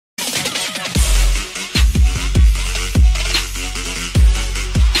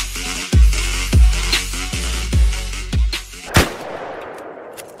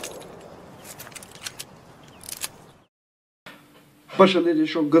Përshëndetje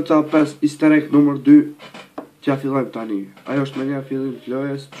shok, GTA 5 easter egg numër 2 që ja fillojmë tani. Ajo është me një fillim të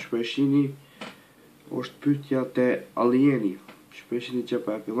lojës, që e shihni, është pyetja te ALIENI, që e shihni që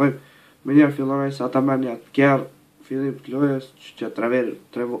po ja fillojmë. Me një fillon ai sa ata merrni atë kerr fillim të lojës, që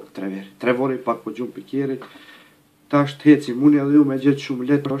trevori pak po gjumë pikjerit. Tash të hecim, unë edhe ju me gjithë shumë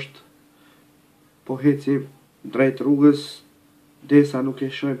letër është, po hecim drejt rrugës, desa nuk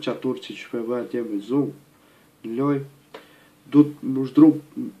e shohim qatur që po bëhet atje me zoom në lojë. Duhet më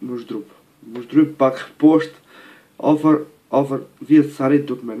shdrup pak poshtë, ofër vjetë sarit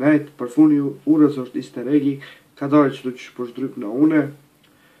duhet me nejtë, për funi urës është easter eggi, ka dare që duhet që po shdrup në une,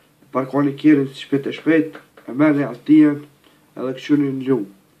 parkoni kjerin shpet e shpet, e mene atijen, edhe këqyni në LUM.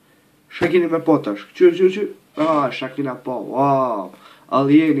 Shakini me po tash, këqyri, shakina po, wow,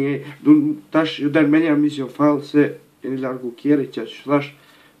 ALIENI, tash ju den me një mission fail, se jeni largu kjeri që thash,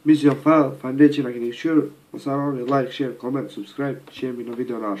 mission fail, faleminderit që na keni qyrë, mos harroni like, share, comment, subscribe, që jemi në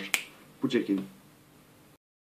video nash. Pu që keni.